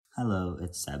Hello,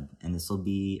 it's Seb, and this will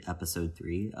be episode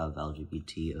 3 of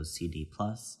LGBT OCD+,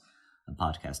 a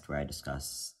podcast where I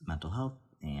discuss mental health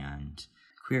and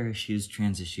queer issues,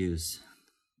 trans issues,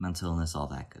 mental illness, all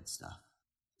that good stuff.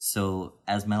 So,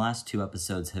 as my last 2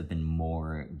 episodes have been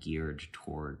more geared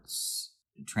towards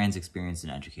trans experience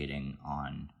and educating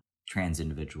on trans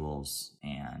individuals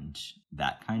and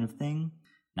that kind of thing,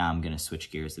 now I'm going to switch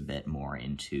gears a bit more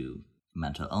into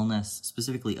mental illness,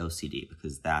 specifically OCD,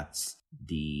 because that's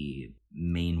the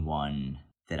main one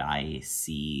that I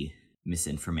see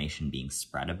misinformation being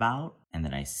spread about and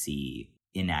that I see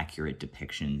inaccurate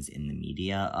depictions in the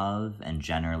media of, and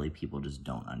generally people just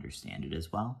don't understand it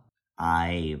as well.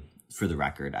 For the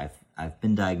record, I've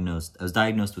been diagnosed. I was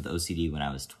diagnosed with OCD when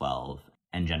I was 12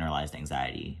 and generalized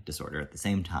anxiety disorder at the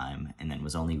same time, and then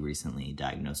was only recently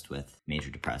diagnosed with major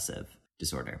depressive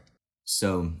disorder.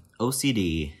 So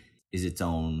OCD is its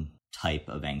own type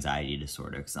of anxiety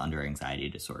disorder, because under anxiety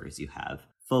disorders you have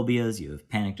phobias, you have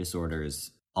panic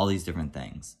disorders, all these different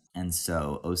things. And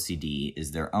so OCD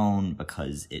is their own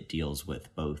because it deals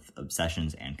with both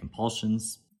obsessions and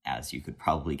compulsions, as you could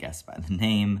probably guess by the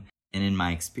name. And in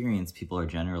my experience, people are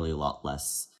generally a lot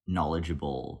less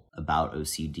knowledgeable about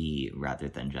OCD rather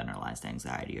than generalized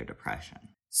anxiety or depression.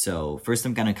 So first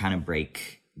I'm going to kind of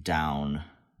break down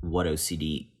what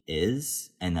OCD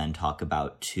is, and then talk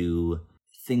about 2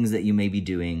 things that you may be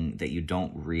doing that you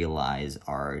don't realize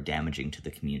are damaging to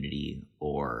the community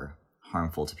or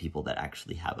harmful to people that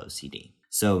actually have OCD.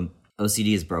 So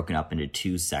OCD is broken up into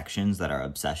 2 sections that are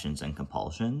obsessions and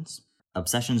compulsions.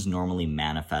 Obsessions normally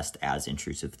manifest as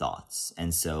intrusive thoughts.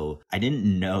 And so I didn't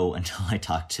know until I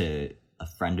talked to a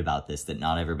friend about this that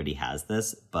not everybody has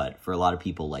this, but for a lot of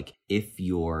people, like if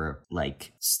you're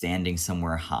like standing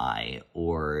somewhere high,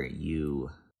 or you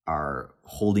are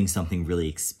holding something really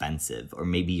expensive, or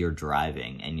maybe you're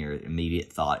driving and your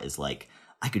immediate thought is like,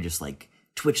 I could just like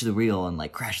twitch the wheel and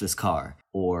like crash this car,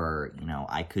 or, you know,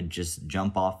 I could just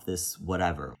jump off this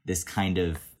whatever, this kind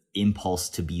of impulse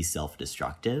to be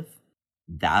self-destructive,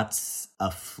 that's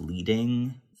a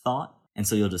fleeting thought. And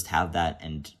so you'll just have that,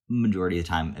 and majority of the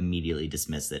time immediately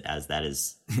dismiss it as that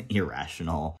is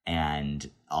irrational and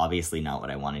obviously not what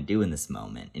I want to do in this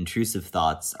moment. Intrusive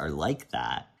thoughts are like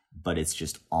that, but it's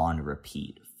just on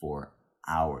repeat for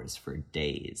hours, for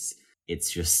days. It's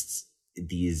just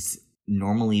these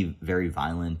normally very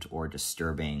violent or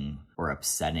disturbing or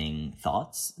upsetting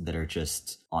thoughts that are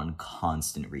just on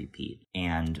constant repeat.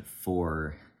 And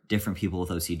for different people with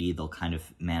OCD, they'll kind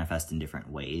of manifest in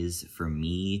different ways. For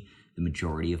me, the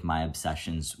majority of my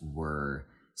obsessions were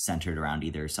centered around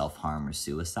either self-harm or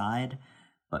suicide.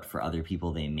 But for other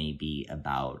people, they may be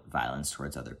about violence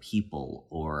towards other people,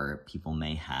 or people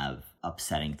may have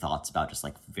upsetting thoughts about just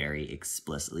like very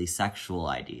explicitly sexual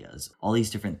ideas, all these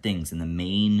different things. And the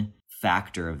main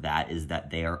factor of that is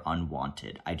that they are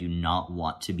unwanted. I do not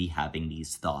want to be having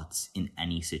these thoughts in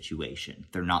any situation.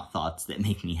 They're not thoughts that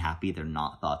make me happy. They're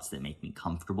not thoughts that make me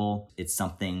comfortable. It's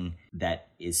something that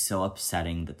is so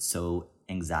upsetting, that's so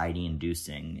anxiety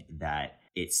inducing, that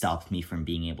it stops me from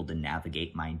being able to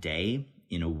navigate my day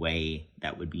in a way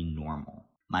that would be normal.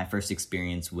 My first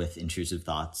experience with intrusive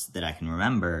thoughts that I can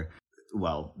remember,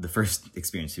 well, the first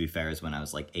experience, to be fair, is when I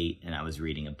was like 8 and I was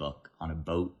reading a book on a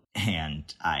boat, and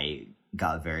I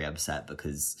got very upset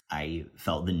because I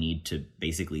felt the need to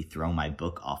basically throw my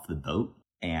book off the boat,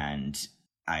 and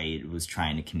I was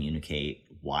trying to communicate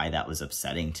why that was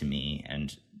upsetting to me.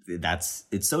 And it's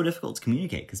so difficult to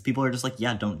communicate because people are just like,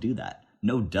 yeah, don't do that.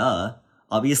 No, duh.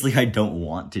 Obviously, I don't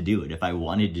want to do it. If I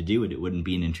wanted to do it, it wouldn't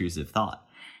be an intrusive thought.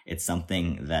 It's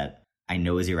something that I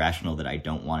know is irrational, that I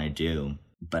don't want to do,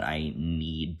 but I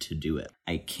need to do it.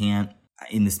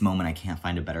 In this moment, I can't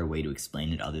find a better way to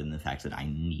explain it other than the fact that I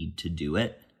need to do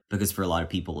it. Because for a lot of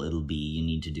people, it'll be you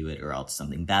need to do it or else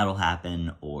something bad will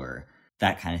happen, or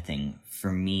that kind of thing.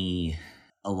 For me,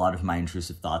 a lot of my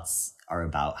intrusive thoughts are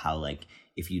about how, like,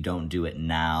 if you don't do it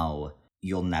now,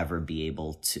 you'll never be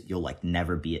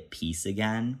at peace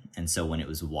again. And so when it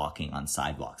was walking on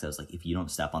sidewalks, I was like, if you don't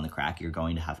step on the crack, you're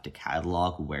going to have to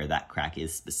catalog where that crack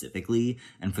is specifically.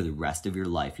 And for the rest of your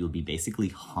life, you'll be basically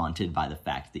haunted by the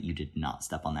fact that you did not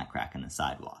step on that crack in the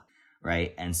sidewalk,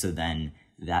 right? And so then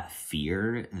that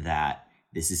fear that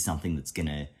this is something that's going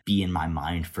to be in my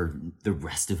mind for the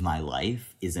rest of my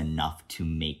life is enough to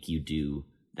make you do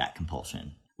that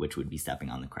compulsion, which would be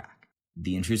stepping on the crack.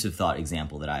 The intrusive thought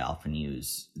example that I often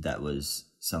use, that was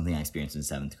something I experienced in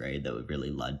 7th grade that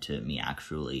really led to me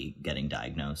actually getting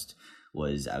diagnosed,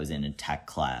 was I was in a tech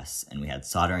class and we had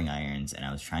soldering irons and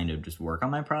I was trying to just work on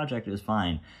my project. It was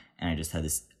fine. And I just had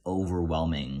this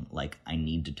overwhelming, like, I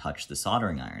need to touch the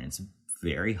soldering iron. It's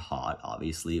very hot.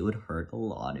 Obviously, it would hurt a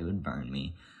lot. It would burn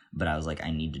me. But I was like,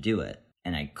 I need to do it.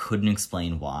 And I couldn't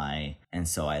explain why. And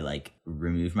so I like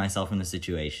removed myself from the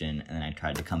situation. And then I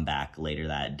tried to come back later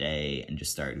that day and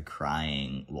just started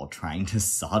crying while trying to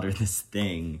solder this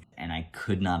thing. And I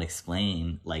could not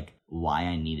explain like why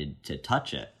I needed to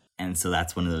touch it. And so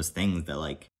that's one of those things that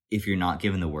like, if you're not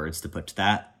given the words to put to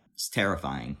that, it's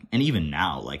terrifying. And even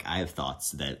now, like I have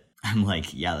thoughts that I'm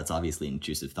like, yeah, that's obviously an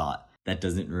intrusive thought. That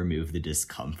doesn't remove the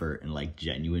discomfort and like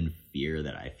genuine fear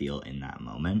that I feel in that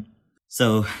moment.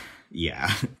 So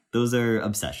yeah, those are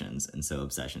obsessions. And so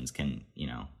obsessions can,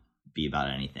 be about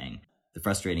anything. The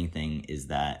frustrating thing is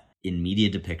that in media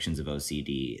depictions of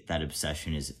OCD, that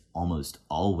obsession is almost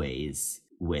always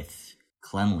with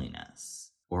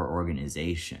cleanliness or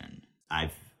organization.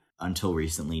 I've, until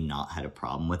recently, not had a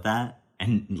problem with that.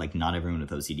 And like not everyone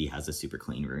with OCD has a super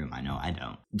clean room. I know I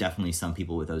don't. Definitely some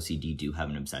people with OCD do have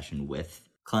an obsession with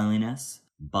cleanliness,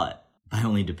 but by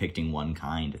only depicting one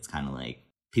kind, it's kind of like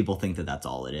people think that that's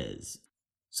all it is.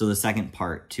 So the second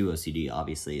part to OCD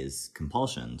obviously is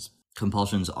compulsions.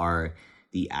 Compulsions are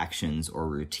the actions or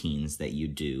routines that you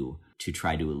do to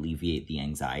try to alleviate the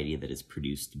anxiety that is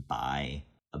produced by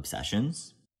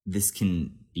obsessions. This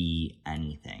can be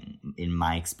anything. In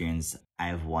my experience, I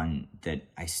have one that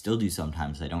I still do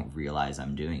sometimes I don't realize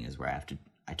I'm doing, is where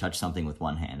I touch something with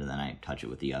one hand and then I touch it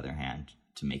with the other hand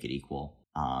to make it equal.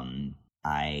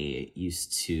 I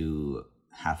used to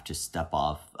have to step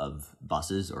off of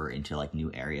buses or into like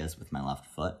new areas with my left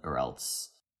foot, or else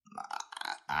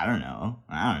I don't know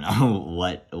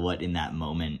what in that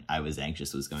moment I was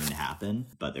anxious was going to happen,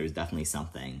 but there was definitely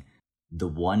something. The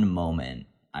one moment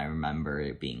I remember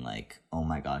it being like, oh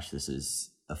my gosh, this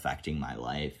is affecting my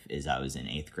life, is I was in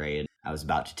 8th grade. I was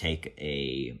about to take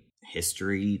a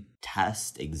history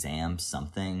test, exam,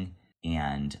 something,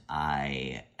 and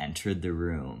I entered the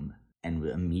room and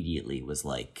immediately was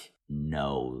like,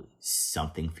 no,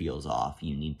 something feels off.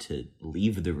 You need to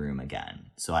leave the room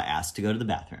again. So I asked to go to the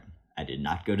bathroom. I did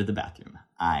not go to the bathroom.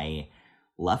 I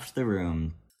left the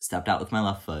room, stepped out with my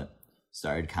left foot,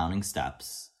 started counting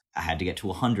steps. I had to get to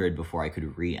 100 before I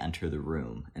could re-enter the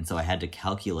room. And so I had to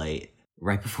calculate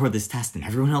right before this test, and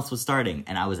everyone else was starting.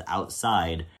 And I was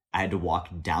outside. I had to walk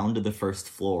down to the first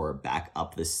floor, back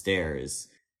up the stairs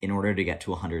in order to get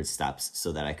to 100 steps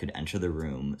so that I could enter the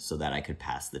room, so that I could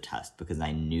pass the test. Because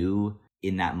I knew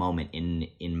in that moment,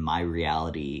 in my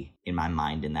reality, in my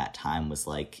mind in that time, was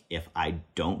like, if I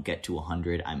don't get to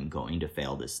 100, I'm going to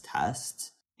fail this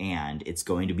test. And it's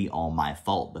going to be all my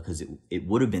fault, because it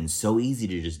would have been so easy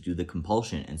to just do the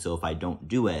compulsion. And so if I don't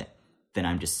do it, then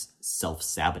I'm just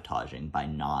self-sabotaging by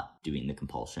not doing the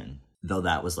compulsion. Though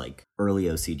that was like early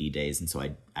OCD days, and so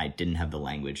I didn't have the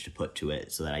language to put to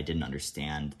it, so that I didn't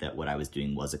understand that what I was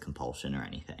doing was a compulsion or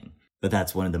anything. But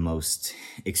that's one of the most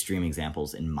extreme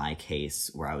examples in my case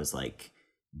where I was like,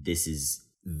 this is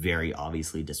very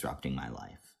obviously disrupting my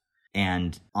life.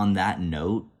 And on that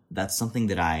note, that's something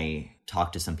that I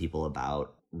talk to some people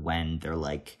about when they're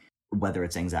like, whether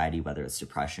it's anxiety, whether it's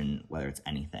depression, whether it's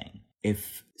anything.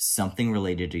 If something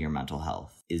related to your mental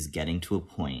health is getting to a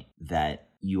point that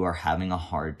you are having a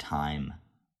hard time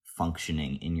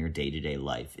functioning in your day-to-day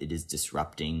life, it is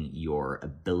disrupting your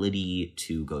ability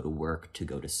to go to work, to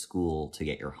go to school, to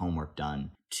get your homework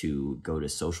done, to go to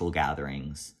social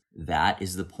gatherings, that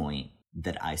is the point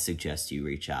that I suggest you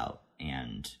reach out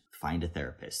and find a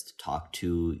therapist, talk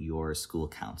to your school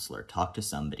counselor, talk to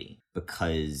somebody,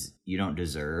 because you don't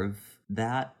deserve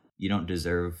that. You don't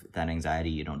deserve that anxiety.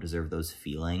 You don't deserve those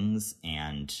feelings.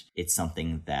 And it's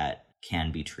something that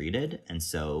can be treated. And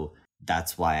so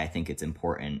that's why I think it's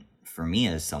important for me,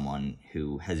 as someone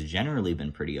who has generally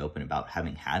been pretty open about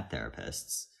having had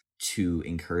therapists, to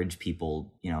encourage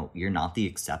people, you're not the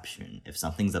exception. If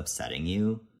something's upsetting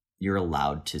you, you're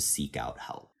allowed to seek out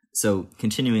help. So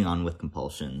continuing on with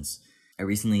compulsions, I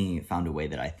recently found a way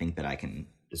that I think that I can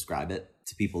describe it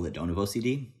to people that don't have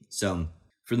OCD. So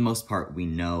for the most part, we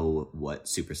know what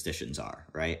superstitions are,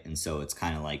 right? And so it's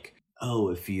kind of like, oh,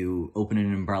 if you open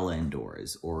an umbrella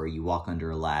indoors, or you walk under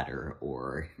a ladder,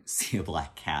 or see a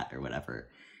black cat or whatever,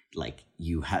 like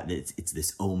it's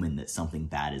this omen that something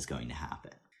bad is going to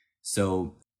happen.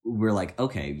 So we're like,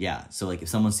 okay, yeah. So like if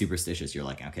someone's superstitious, you're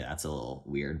like, okay, that's a little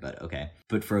weird, but okay.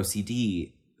 But for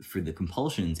OCD, for the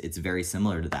compulsions, it's very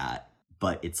similar to that,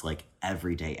 but it's like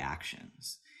everyday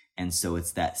actions. And so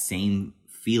it's that same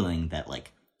feeling that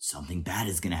like something bad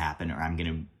is going to happen, or I'm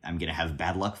going to have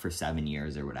bad luck for 7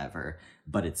 years or whatever.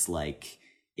 But it's like,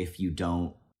 if you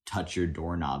don't touch your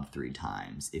doorknob 3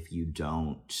 times, if you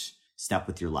don't step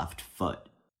with your left foot,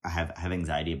 I have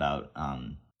anxiety about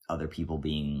other people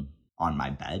being on my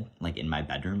bed, like in my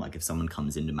bedroom. Like if someone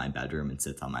comes into my bedroom and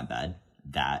sits on my bed,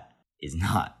 that is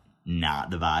not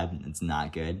the vibe. It's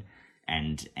not good.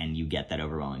 And you get that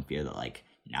overwhelming fear that like,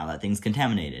 now that thing's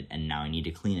contaminated and now I need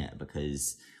to clean it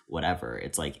because whatever.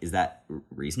 It's like, is that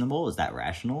reasonable? Is that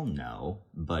rational? No.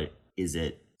 But is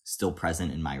it still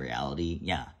present in my reality?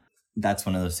 Yeah. That's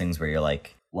one of those things where you're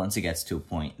like, once it gets to a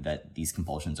point that these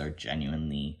compulsions are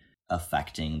genuinely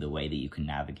affecting the way that you can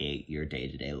navigate your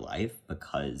day-to-day life,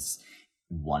 because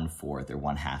 1/4 or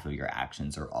 1/2 of your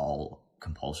actions are all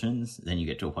compulsions, then you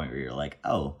get to a point where you're like,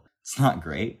 oh, it's not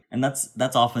great. And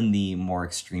that's often the more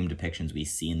extreme depictions we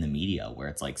see in the media, where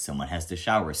it's like someone has to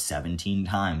shower 17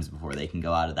 times before they can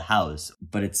go out of the house.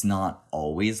 But it's not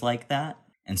always like that.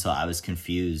 And so I was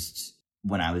confused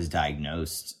when I was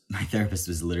diagnosed. My therapist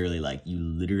was literally like, you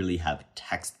literally have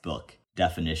textbook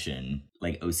definition,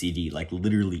 like OCD, like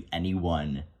literally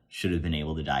anyone should have been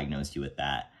able to diagnose you with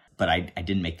that. But I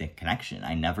didn't make the connection.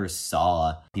 I never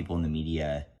saw people in the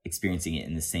media experiencing it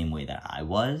in the same way that I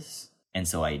was. And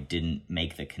so I didn't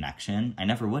make the connection. I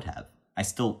never would have. I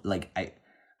still, like, I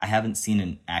haven't seen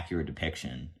an accurate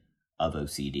depiction of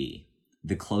OCD.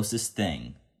 The closest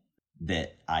thing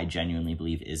that I genuinely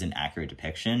believe is an accurate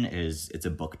depiction is it's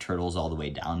a book, Turtles All the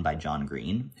Way Down by John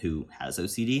Green, who has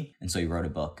OCD. And so he wrote a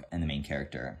book and the main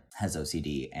character has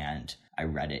OCD, and I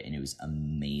read it and it was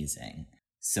amazing.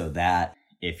 So that,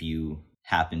 if you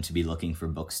happen to be looking for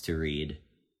books to read,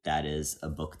 that is a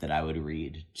book that I would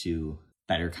read to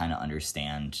better kind of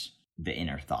understand the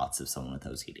inner thoughts of someone with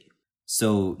OCD.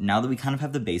 So now that we kind of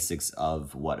have the basics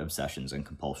of what obsessions and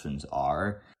compulsions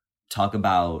are, talk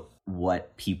about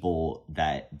what people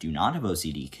that do not have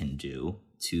OCD can do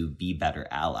to be better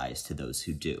allies to those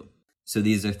who do. So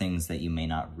these are things that you may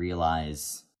not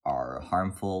realize are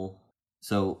harmful.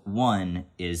 So one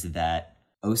is that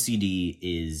OCD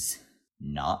is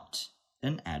not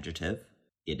an adjective,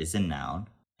 it is a noun.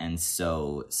 And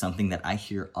so something that I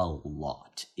hear a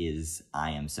lot is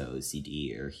I am so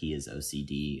OCD, or he is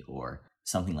OCD, or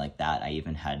something like that. I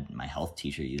even had my health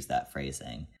teacher use that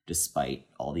phrasing, despite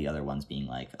all the other ones being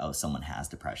like, oh, someone has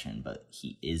depression, but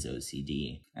he is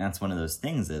OCD. And that's one of those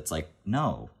things that's like,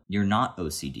 no, you're not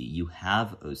OCD. You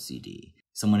have OCD.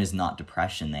 Someone is not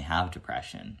depression. They have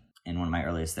depression. And one of my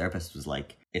earliest therapists was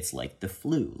like, it's like the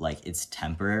flu. Like, it's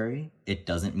temporary. It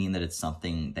doesn't mean that it's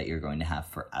something that you're going to have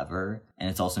forever. And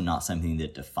it's also not something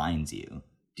that defines you.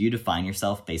 Do you define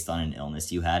yourself based on an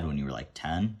illness you had when you were like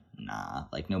 10? Nah.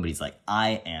 Like, nobody's like,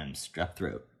 I am strep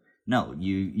throat. No,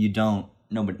 you don't.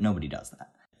 Nobody does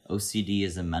that. OCD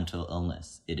is a mental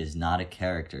illness. It is not a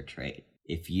character trait.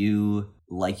 If you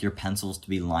like your pencils to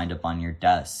be lined up on your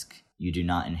desk, you do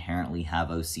not inherently have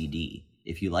OCD.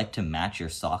 If you like to match your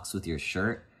socks with your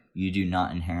shirt, you do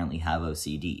not inherently have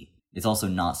OCD. It's also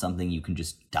not something you can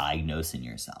just diagnose in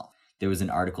yourself. There was an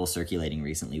article circulating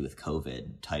recently with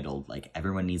COVID titled, like,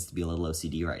 everyone needs to be a little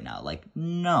OCD right now. Like,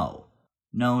 no.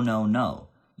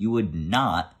 You would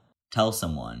not tell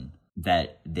someone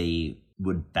that they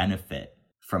would benefit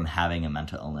from having a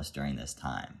mental illness during this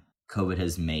time. COVID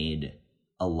has made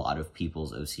a lot of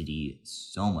people's OCD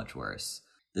so much worse.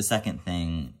 The second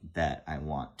thing that I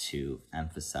want to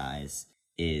emphasize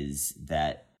is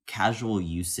that casual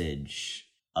usage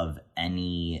of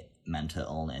any mental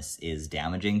illness is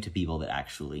damaging to people that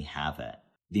actually have it.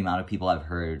 The amount of people I've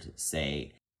heard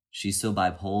say, she's so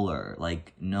bipolar,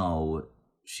 like, no,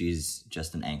 she's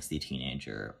just an angsty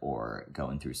teenager or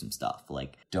going through some stuff.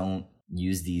 Like, don't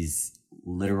use these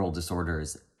literal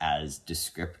disorders as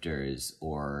descriptors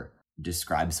or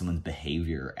describe someone's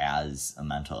behavior as a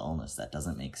mental illness. That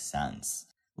doesn't make sense.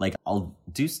 Like, I'll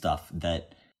do stuff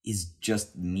that is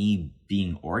just me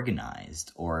being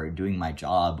organized or doing my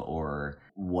job or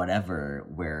whatever,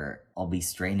 where I'll be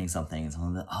straightening something and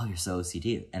someone will be like, oh, you're so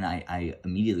OCD. And I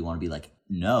immediately want to be like,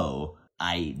 no,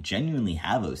 I genuinely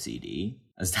have OCD.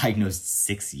 I was diagnosed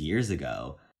 6 years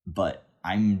ago, but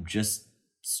I'm just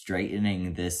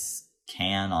straightening this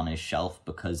can on a shelf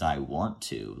because I want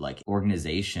to. Like,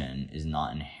 organization is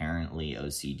not inherently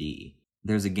OCD.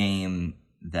 There's a game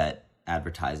that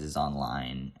advertises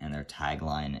online and their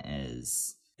tagline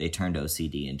is, they turned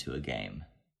OCD into a game.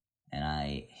 And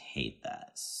I hate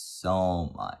that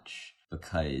so much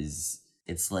because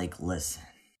it's like, listen,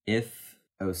 if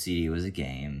OCD was a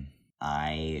game,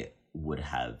 I would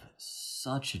have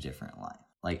such a different life.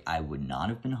 Like, I would not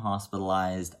have been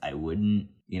hospitalized. I wouldn't,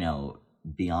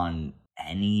 be on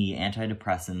any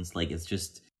antidepressants. Like,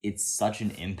 it's such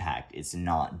an impact. It's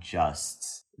not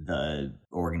just the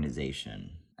organization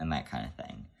and that kind of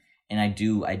thing. And I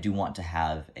do want to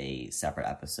have a separate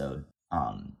episode,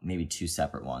 maybe 2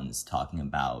 separate ones, talking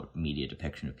about media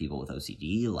depiction of people with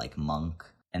OCD, like Monk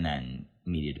and then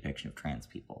media depiction of trans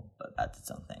people, but that's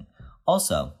its own thing.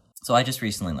 Also, so I just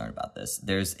recently learned about this.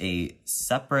 There's a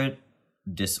separate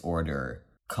disorder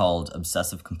called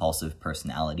obsessive compulsive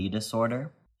personality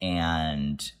disorder,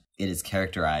 and it is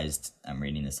characterized, I'm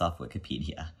reading this off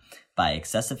Wikipedia, by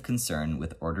excessive concern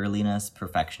with orderliness,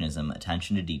 perfectionism,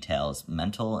 attention to details,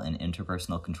 mental and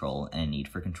interpersonal control, and a need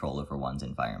for control over one's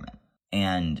environment.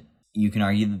 And you can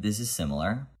argue that this is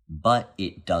similar, but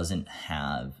it doesn't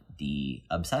have the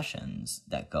obsessions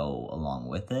that go along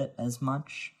with it as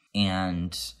much.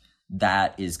 And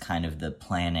that is kind of the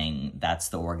planning, that's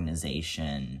the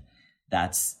organization,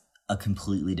 that's a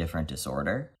completely different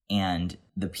disorder. And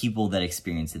the people that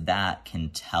experience that can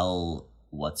tell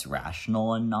what's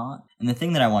rational and not. And the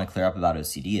thing that I want to clear up about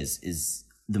OCD is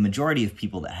the majority of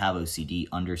people that have OCD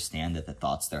understand that the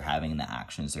thoughts they're having and the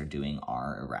actions they're doing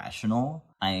are irrational.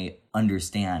 I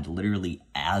understand literally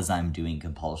as I'm doing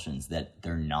compulsions that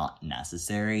they're not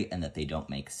necessary and that they don't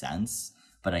make sense,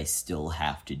 but I still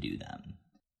have to do them.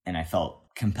 And I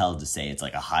felt compelled to say it's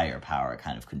like a higher power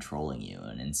kind of controlling you.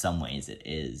 And in some ways it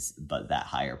is, but that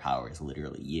higher power is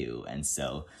literally you. And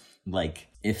so, like,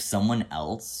 if someone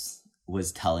else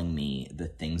was telling me the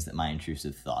things that my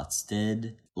intrusive thoughts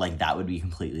did, like, that would be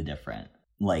completely different.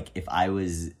 Like, if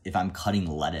I'm cutting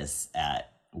lettuce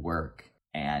at work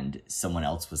and someone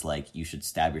else was like, you should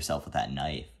stab yourself with that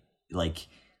knife, like,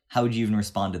 how would you even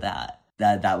respond to that?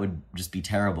 That would just be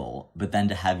terrible. But then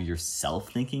to have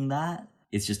yourself thinking that,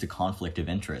 it's just a conflict of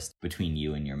interest between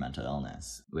you and your mental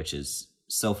illness, which is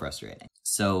so frustrating.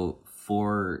 So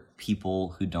for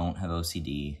people who don't have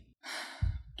OCD,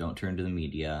 don't turn to the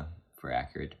media for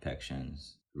accurate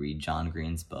depictions. Read John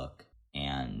Green's book,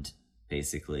 and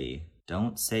basically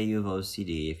don't say you have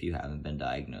OCD if you haven't been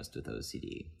diagnosed with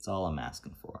OCD. That's all I'm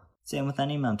asking for. Same with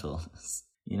any mental illness,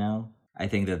 you know? I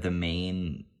think that the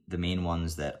main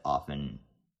ones that often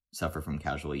suffer from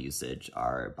casual usage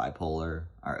are bipolar,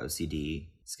 are OCD,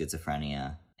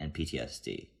 schizophrenia, and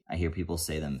PTSD. I hear people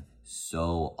say them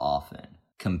so often.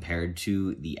 Compared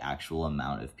to the actual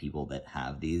amount of people that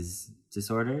have these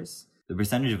disorders, the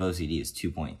percentage of OCD is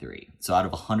 2.3. So out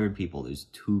of 100 people, there's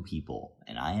 2 people,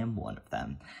 and I am one of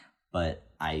them. But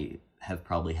I have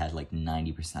probably had like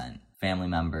 90% family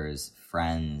members,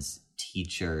 friends,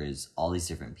 teachers, all these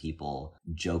different people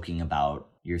joking about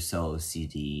you're so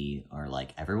OCD, or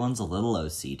like everyone's a little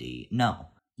OCD. No,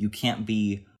 you can't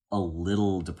be a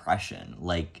little depression.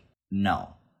 Like, no,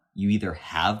 you either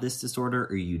have this disorder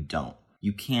or you don't.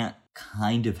 You can't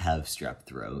kind of have strep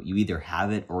throat. You either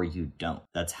have it or you don't.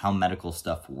 That's how medical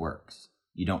stuff works.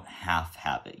 You don't have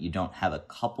it. You don't have a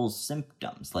couple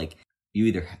symptoms. Like, you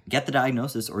either get the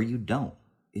diagnosis or you don't.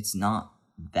 It's not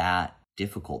that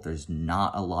difficult. There's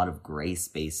not a lot of gray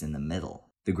space in the middle.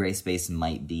 The gray space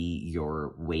might be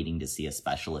you're waiting to see a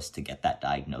specialist to get that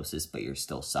diagnosis, but you're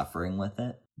still suffering with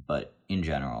it. But in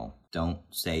general, don't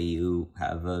say you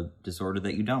have a disorder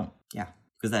that you don't. Yeah,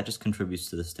 because that just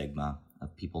contributes to the stigma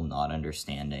of people not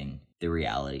understanding the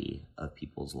reality of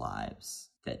people's lives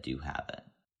that do have it.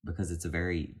 Because it's a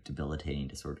very debilitating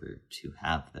disorder to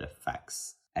have that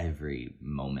affects every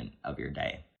moment of your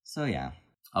day. So yeah,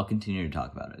 I'll continue to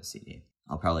talk about OCD.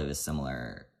 I'll probably have a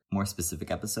similar, more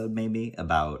specific episode maybe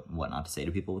about what not to say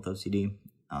to people with OCD,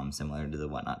 similar to the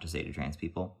what not to say to trans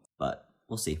people, but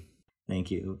we'll see.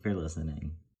 Thank you for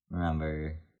listening.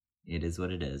 Remember, it is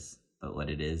what it is, but what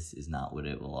it is not what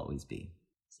it will always be.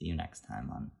 See you next time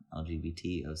on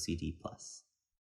LGBT OCD+.